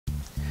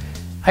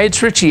Hi,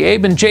 it's Richie,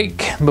 Abe, and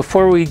Jake.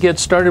 Before we get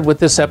started with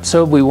this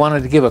episode, we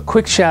wanted to give a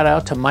quick shout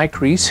out to Mike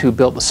Reese, who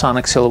built the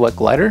Sonic Silhouette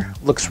Glider.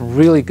 Looks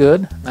really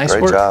good. Nice work.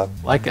 Great job.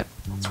 Like it.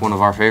 It's one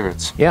of our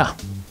favorites. Yeah.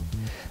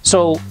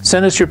 So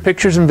send us your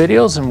pictures and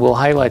videos and we'll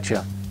highlight you.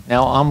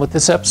 Now on with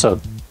this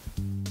episode.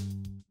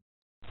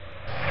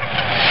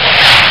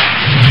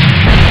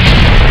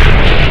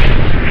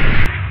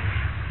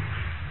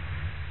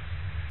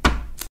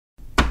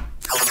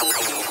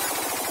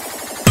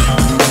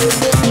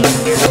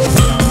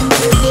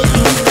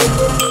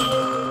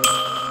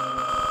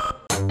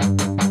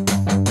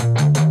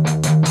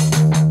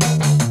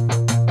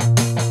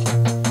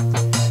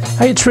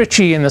 Hi, it's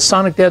Richie in the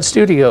Sonic Dad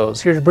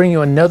Studios, here to bring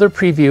you another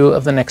preview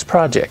of the next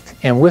project.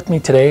 And with me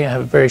today, I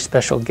have a very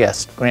special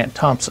guest, Grant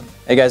Thompson.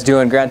 Hey guys,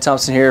 doing Grant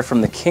Thompson here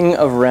from the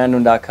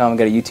kingofrandom.com. I've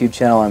got a YouTube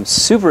channel. I'm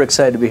super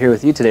excited to be here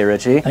with you today,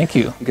 Richie. Thank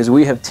you. Because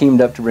we have teamed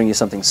up to bring you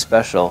something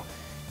special,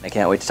 and I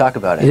can't wait to talk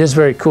about it. It is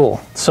very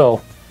cool.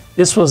 So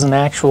this was an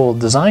actual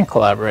design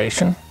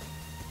collaboration.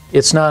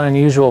 It's not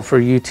unusual for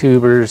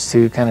YouTubers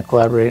to kind of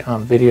collaborate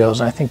on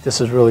videos, and I think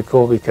this is really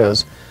cool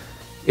because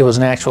it was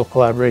an actual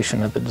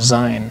collaboration of the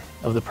design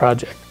of the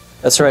project.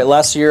 That's right.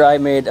 Last year I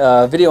made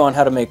a video on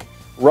how to make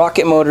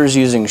rocket motors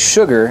using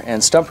sugar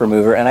and stump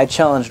remover, and I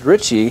challenged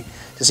Richie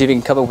to see if he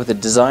can come up with a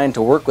design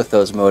to work with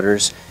those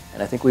motors,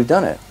 and I think we've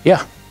done it.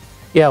 Yeah.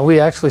 Yeah, we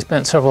actually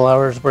spent several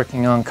hours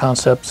working on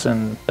concepts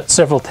and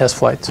several test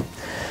flights.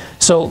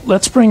 So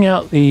let's bring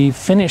out the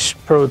finished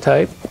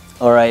prototype.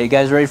 All right, you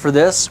guys ready for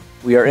this?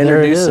 We are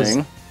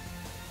introducing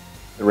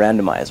the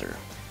Randomizer.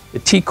 The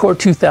TKOR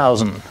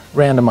 2000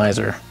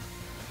 Randomizer.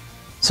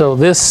 So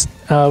this,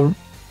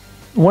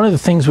 one of the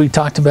things we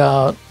talked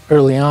about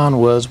early on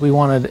was we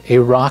wanted a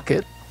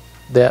rocket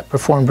that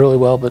performed really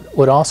well but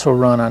would also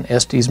run on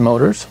SD's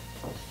motors.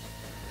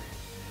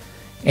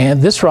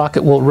 And this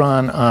rocket will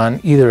run on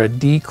either a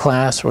D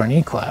class or an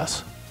E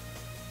class.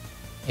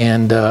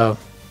 And of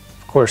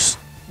course,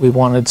 we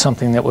wanted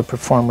something that would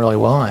perform really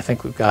well, and I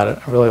think we've got it.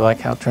 I really like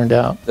how it turned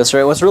out. That's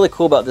right. What's really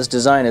cool about this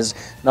design is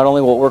not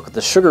only will it work with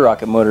the sugar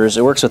rocket motors,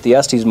 it works with the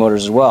ST's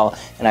motors as well,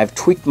 and I've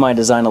tweaked my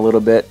design a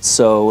little bit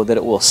so that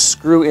it will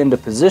screw into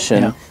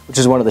position, which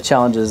is one of the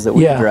challenges that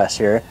we address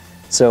here.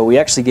 So we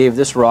actually gave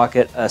this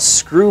rocket a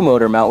screw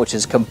motor mount, which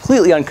is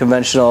completely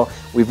unconventional.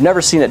 We've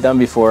never seen it done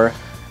before.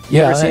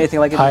 You ever seen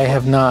anything like it before? I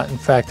have not. In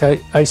fact,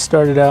 I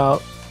started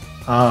out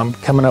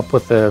coming up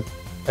with a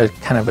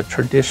kind of a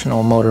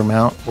traditional motor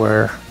mount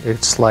where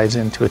it slides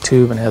into a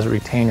tube and has a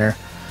retainer,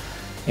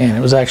 and it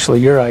was actually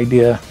your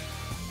idea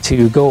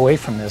to go away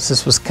from this.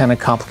 This was kind of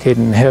complicated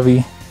and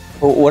heavy.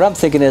 Well, what I'm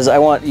thinking is I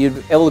want you to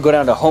be able to go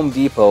down to Home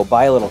Depot,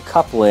 buy a little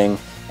coupling,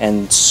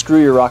 and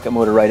screw your rocket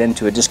motor right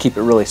into it. Just keep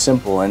it really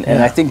simple, and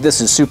I think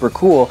this is super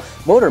cool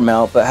motor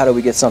mount, but how do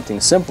we get something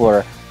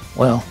simpler?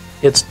 Well,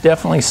 it's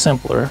definitely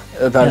simpler.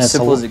 About as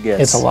simple as it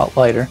gets. It's a lot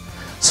lighter.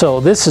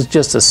 So this is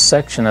just a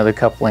section of the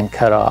coupling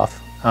cut off.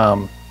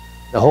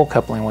 The whole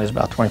coupling weighs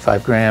about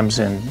 25 grams,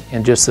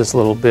 and just this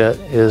little bit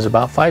is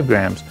about 5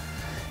 grams.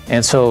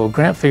 And so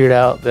Grant figured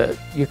out that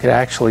you could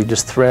actually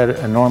just thread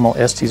a normal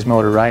ST's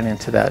motor right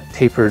into that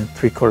tapered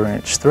 3/4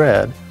 inch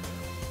thread,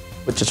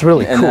 which is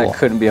really cool. And that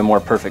couldn't be a more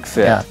perfect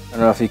fit. Yeah. I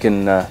don't know if you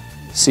can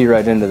see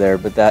right into there,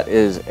 but that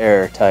is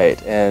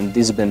airtight. And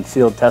these have been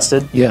field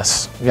tested?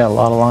 Yes, we got a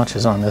lot of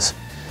launches on this.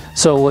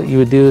 So what you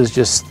would do is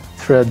just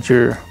thread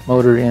your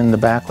motor in the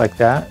back like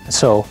that.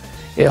 So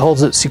it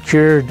holds it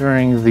secure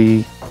during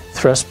the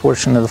thrust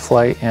portion of the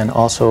flight and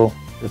also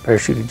the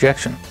parachute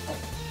ejection.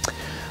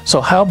 So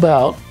how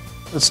about,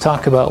 let's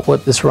talk about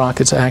what this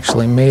rocket's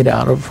actually made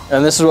out of.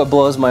 And this is what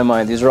blows my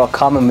mind. These are all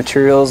common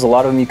materials. A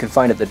lot of them you can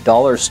find at the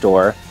dollar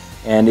store.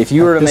 And if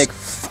you were to make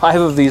 5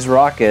 of these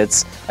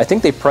rockets, I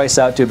think they price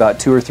out to about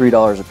 $2 or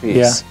 $3 a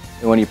piece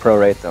when you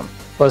prorate them.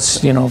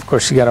 Plus, you know, of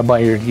course you got to buy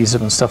your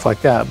adhesive and stuff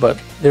like that, but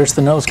there's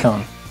the nose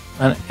cone.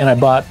 And I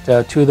bought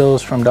 2 of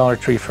those from Dollar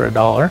Tree for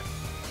 $1.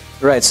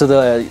 Right, so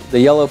the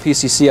yellow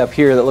PCC up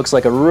here that looks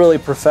like a really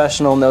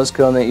professional nose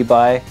cone that you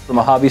buy from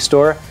a hobby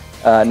store,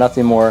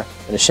 nothing more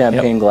than a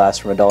champagne glass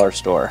from a dollar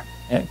store.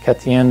 And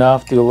cut the end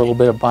off, do a little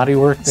bit of body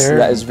work there. So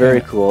that is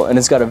very cool, and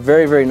it's got a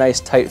very, very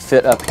nice tight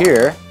fit up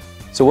here.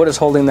 So what is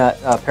holding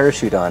that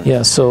parachute on?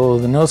 Yeah, so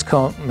the nose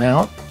cone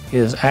mount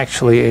is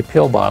actually a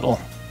pill bottle.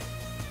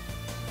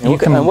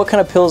 And what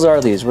kind of pills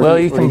are these? Well,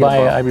 you can buy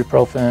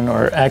ibuprofen,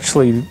 or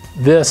actually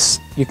this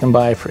you can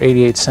buy for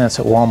 88 cents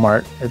at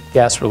Walmart at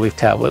gas relief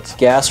tablets.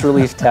 Gas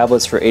relief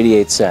tablets for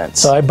 88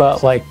 cents. So I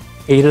bought like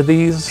 8 of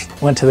these,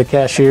 went to the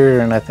cashier,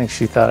 and I think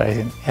she thought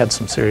I had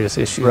some serious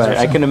issues. Right,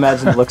 I can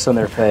imagine the looks on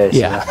their face.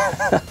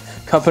 Yeah.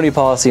 Company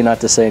policy not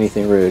to say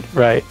anything rude.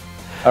 Right.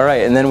 All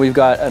right, and then we've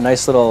got a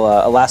nice little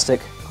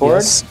elastic cord.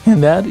 Yes,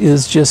 and that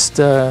is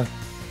just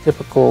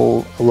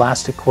typical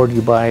elastic cord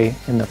you buy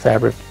in the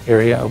fabric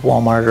area of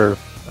Walmart or a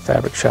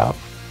fabric shop.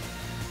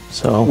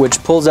 So,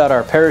 which pulls out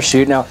our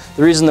parachute. Now,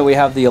 the reason that we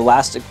have the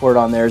elastic cord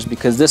on there is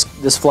because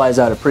this flies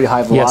out at pretty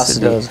high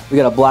velocity. Yes, it does. We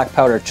got a black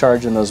powder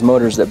charge in those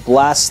motors that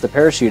blasts the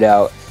parachute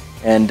out,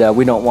 and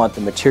we don't want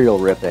the material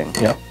ripping.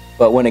 Yep.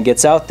 But when it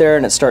gets out there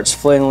and it starts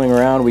flailing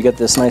around, we get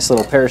this nice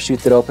little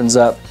parachute that opens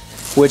up,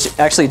 which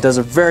actually does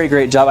a very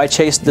great job. I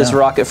chased this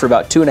rocket for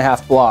about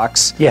 2.5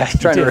 blocks,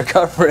 trying to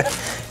recover it.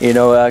 You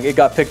know, it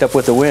got picked up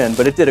with the wind,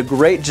 but it did a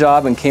great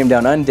job and came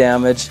down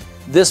undamaged.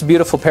 This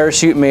beautiful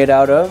parachute made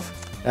out of?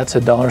 That's a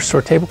dollar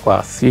store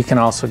tablecloth. You can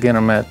also get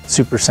them at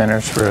super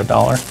centers for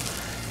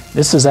 $1.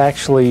 This is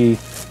actually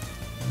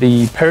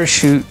the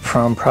parachute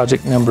from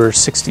project number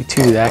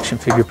 62, the action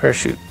figure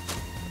parachute.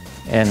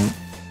 And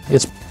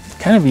it's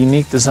kind of a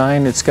unique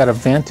design. It's got a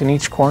vent in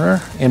each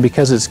corner, and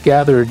because it's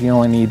gathered, you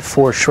only need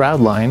 4 shroud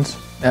lines.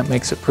 That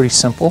makes it pretty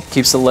simple.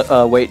 Keeps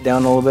the weight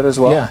down a little bit as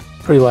well? Yeah,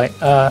 pretty light.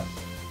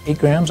 8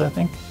 grams, I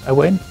think, I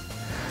weighed.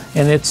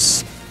 And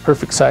it's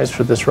perfect size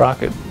for this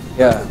rocket.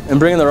 Yeah, and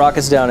bringing the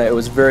rockets down, it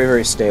was very,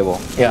 very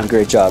stable. Yeah.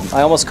 Great job.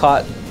 I almost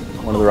caught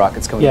one of the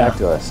rockets coming back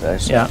to us,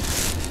 actually. Yeah.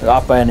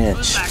 Off by an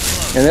inch.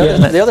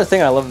 And the other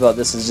thing I love about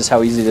this is just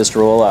how easy it is to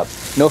roll up.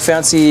 No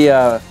fancy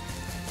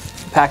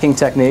packing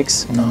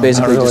techniques. No,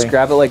 basically not really. just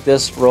grab it like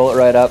this, roll it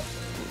right up,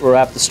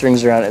 wrap the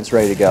strings around it, it's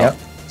ready to go. Yep,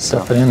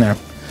 stuff it in there.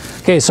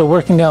 Okay, so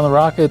working down the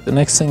rocket, the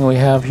next thing we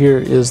have here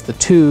is the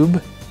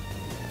tube.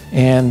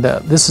 And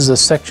this is a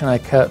section I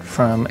cut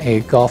from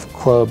a golf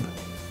club.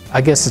 I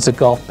guess it's a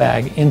golf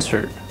bag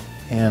insert.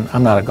 And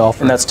I'm not a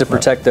golfer. And that's to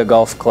protect the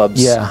golf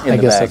clubs in the bags, I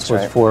guess that's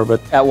what it's for.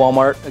 But at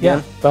Walmart, again?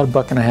 Yeah, about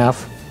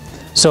 $1.50.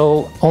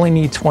 So only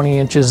need 20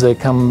 inches. They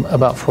come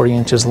about 40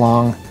 inches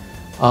long.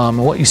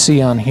 And what you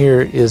see on here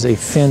is a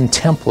fin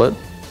template.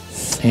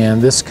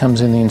 And this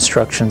comes in the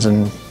instructions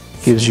and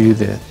gives you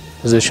the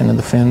position of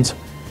the fins.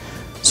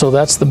 So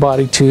that's the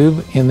body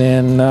tube. And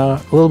then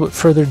a little bit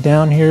further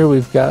down here,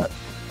 we've got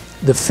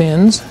the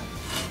fins.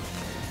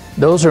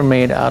 Those are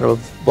made out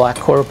of black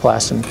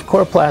coroplast, and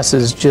coroplast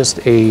is just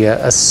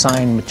a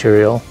sign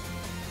material,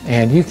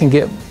 and you can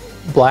get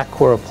black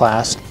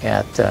coroplast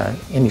at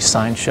any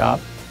sign shop,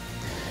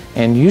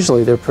 and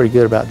usually they're pretty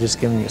good about just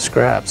giving you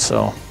scraps,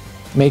 so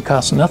it may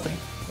cost nothing.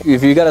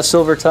 If you got a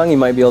silver tongue, you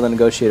might be able to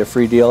negotiate a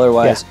free deal,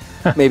 otherwise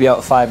maybe out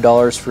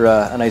 $5 for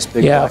a nice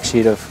big black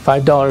sheet of...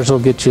 $5 will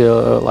get you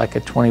like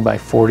a 20 by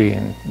 40,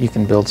 and you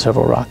can build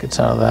several rockets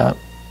out of that.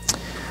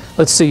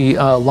 Let's see,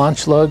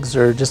 launch lugs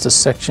are just a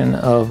section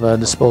of a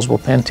disposable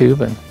pen tube,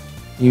 and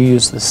you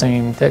use the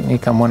same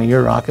technique on one of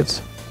your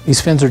rockets.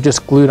 These fins are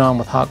just glued on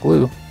with hot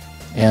glue,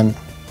 and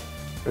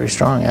very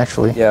strong,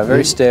 actually. Yeah,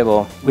 very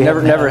stable. We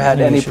never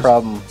had any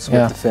problems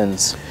with the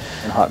fins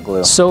and hot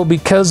glue. So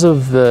because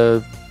of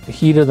the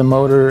heat of the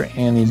motor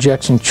and the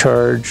ejection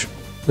charge,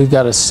 we've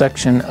got a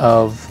section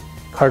of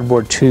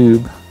cardboard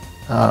tube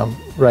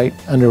right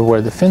under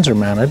where the fins are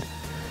mounted.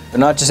 But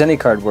not just any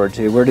cardboard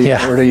tube. Where do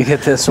you get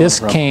this one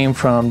from? This came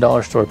from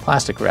dollar store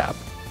plastic wrap.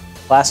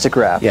 Plastic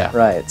wrap. Yeah.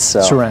 Right. So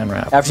Saran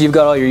wrap. After you've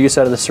got all your use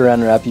out of the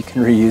Saran wrap, you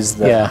can reuse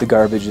the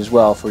garbage as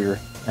well for your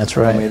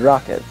homemade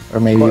rocket. Or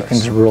maybe you can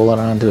just roll it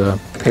onto a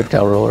paper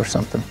towel roll or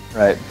something.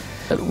 Right.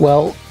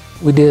 Well,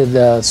 we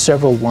did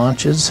several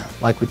launches,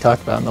 like we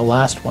talked about, and the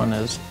last one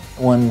is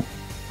when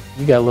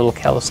you got a little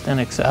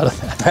calisthenics out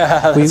of that.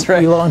 That's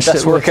right. We launched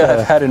Best workout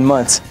I've had in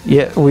months.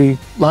 Yeah, we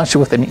launched it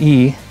with an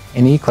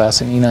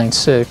E-class, an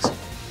E96.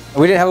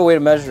 We didn't have a way to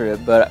measure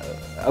it, but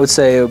I would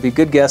say it would be a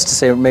good guess to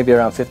say maybe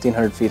around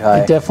 1,500 feet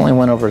high. It definitely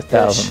went over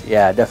 1,000.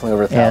 Yeah, definitely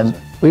over 1,000.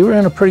 And we were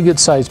in a pretty good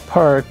sized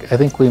park. I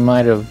think we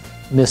might have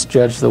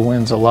misjudged the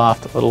winds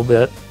aloft a little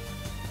bit.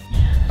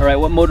 All right,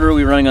 what motor are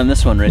we running on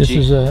this one, Richie?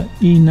 This is a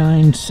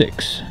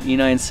E96.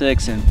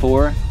 E96 in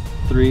 4,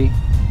 3,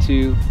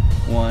 2,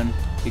 1,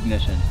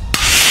 ignition.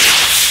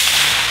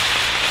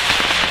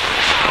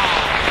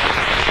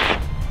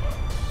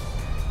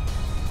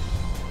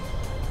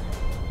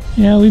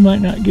 Yeah, we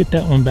might not get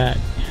that one back.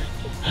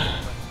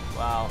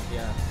 Wow,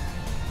 yeah.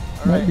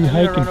 All Might be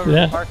hiking for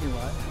that.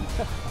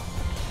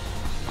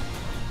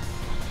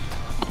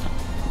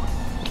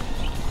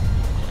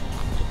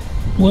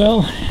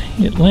 Well,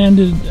 it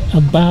landed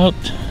about,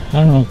 I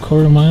don't know, a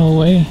quarter mile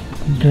away.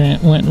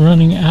 Grant went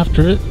running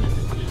after it.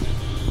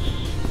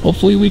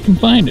 Hopefully we can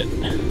find it.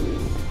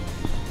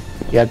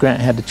 Yeah,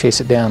 Grant had to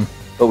chase it down.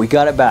 But we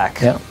got it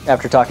back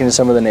after talking to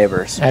some of the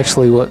neighbors.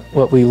 Actually,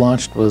 what we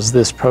launched was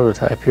this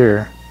prototype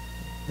here.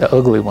 The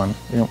ugly one.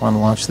 We didn't want to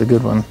launch the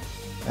good one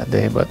that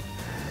day, but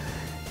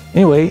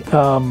anyway,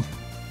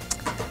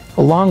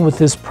 along with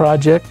this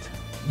project,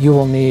 you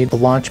will need a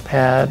launch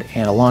pad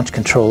and a launch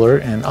controller,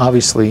 and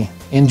obviously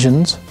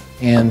engines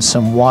and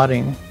some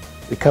wadding,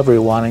 recovery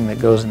wadding that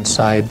goes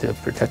inside to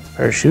protect the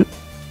parachute.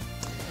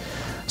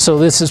 So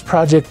this is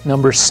project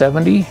number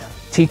 70,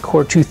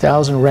 TKOR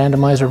 2000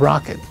 Randomizer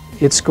rocket.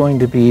 It's going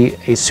to be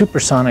a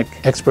supersonic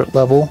expert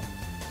level,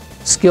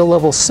 skill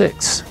level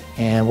 6.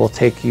 And will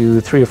take you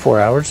 3 or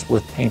 4 hours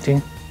with painting,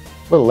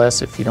 a little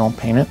less if you don't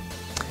paint it.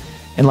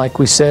 And like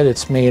we said,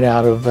 it's made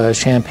out of a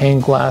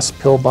champagne glass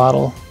pill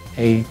bottle,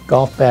 a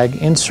golf bag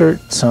insert,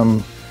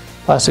 some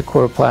plastic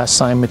coroplast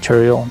sign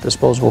material,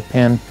 disposable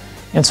pin,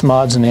 and some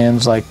odds and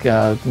ends like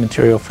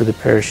material for the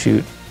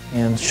parachute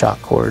and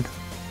shock cord,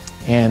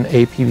 and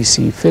a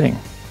PVC fitting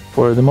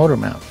for the motor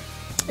mount.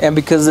 And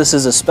because this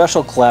is a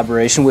special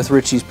collaboration with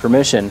Ritchie's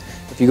permission,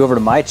 if if you go over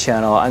to my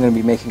channel, I'm going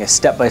to be making a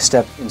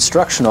step-by-step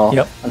instructional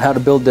on how to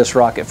build this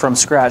rocket from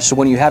scratch. So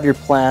when you have your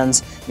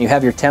plans and you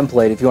have your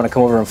template, if you want to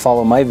come over and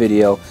follow my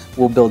video,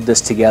 we'll build this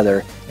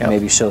together and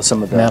maybe show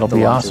some of the That'll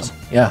be launches. awesome.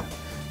 Yeah,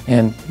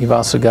 and you've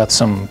also got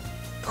some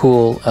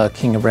cool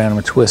King of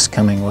Random twists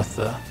coming with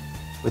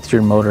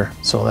your motor,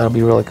 so that'll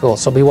be really cool.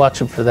 So be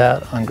watching for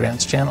that on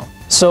Grant's channel.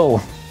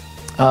 So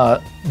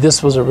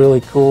this was a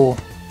really cool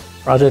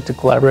project to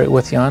collaborate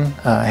with you on.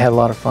 I had a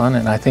lot of fun,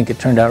 and I think it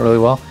turned out really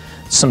well.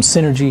 Some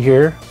synergy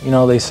here. You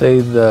know, they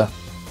say the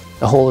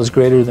whole is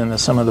greater than the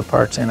sum of the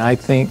parts, and I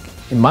think,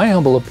 in my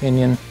humble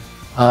opinion,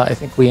 I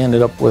think we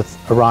ended up with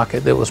a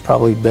rocket that was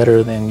probably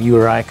better than you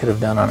or I could have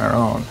done on our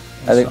own.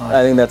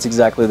 I think that's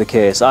exactly the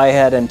case. I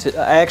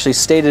actually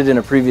stated in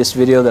a previous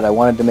video that I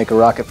wanted to make a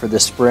rocket for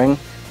this spring.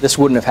 This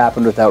wouldn't have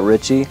happened without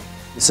Ritchie.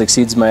 This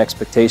exceeds my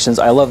expectations.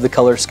 I love the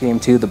color scheme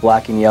too, the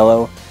black and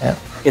yellow. Yeah.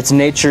 It's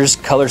nature's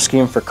color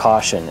scheme for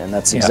caution, and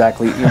that's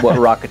exactly what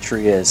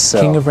rocketry is.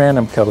 So King of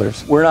Random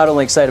colors. We're not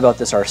only excited about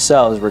this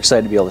ourselves, we're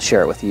excited to be able to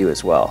share it with you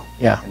as well.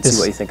 Yeah. And see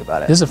what you think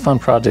about it. This is a fun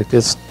project.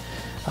 It's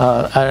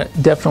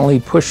definitely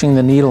pushing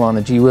the needle on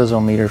the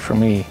G-Wizometer for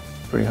me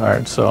pretty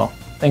hard. So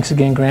thanks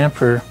again, Grant,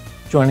 for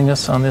joining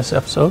us on this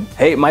episode.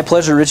 Hey, my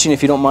pleasure, Richie. And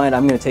if you don't mind,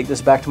 I'm going to take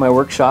this back to my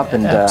workshop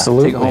and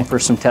take it home for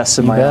some tests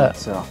of my own.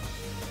 So,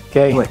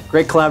 anyway,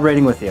 great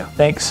collaborating with you.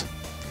 Thanks.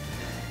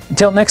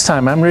 Until next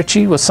time, I'm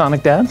Richie with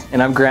Sonic Dad.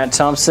 And I'm Grant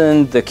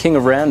Thompson, the King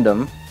of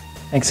Random.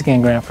 Thanks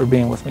again, Grant, for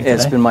being with me today.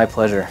 It's been my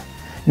pleasure.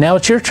 Now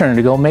it's your turn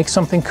to go make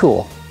something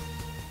cool.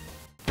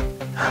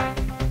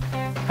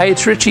 Hi,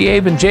 it's Richie,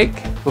 Abe, and Jake.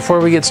 Before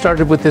we get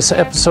started with this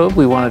episode,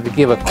 we wanted to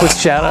give a quick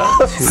shout out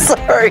to...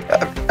 Sorry,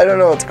 I don't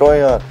know what's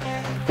going on.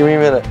 Give me a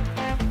minute.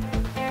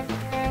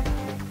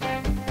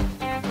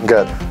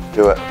 Good,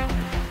 do it.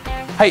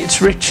 Hi,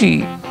 it's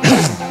Richie. Well,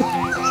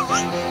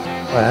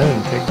 that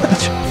didn't take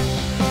much.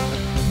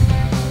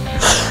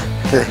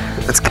 Okay,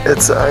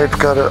 I've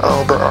got it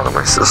all out of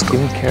my system. Give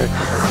me character.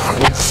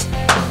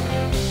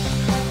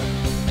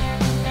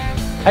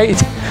 Hi,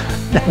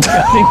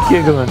 I'm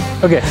giggling.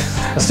 Okay,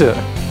 let's do it.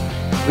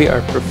 We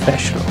are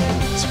professional,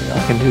 so we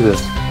all can do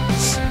this.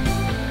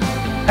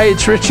 Hi,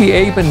 it's Richie,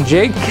 Abe, and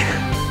Jake.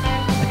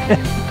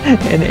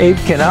 And Abe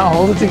cannot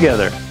hold it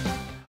together.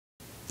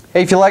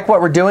 Hey, if you like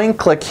what we're doing,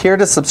 click here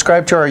to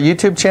subscribe to our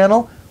YouTube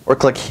channel, or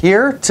click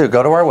here to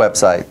go to our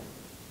website.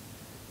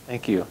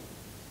 Thank you.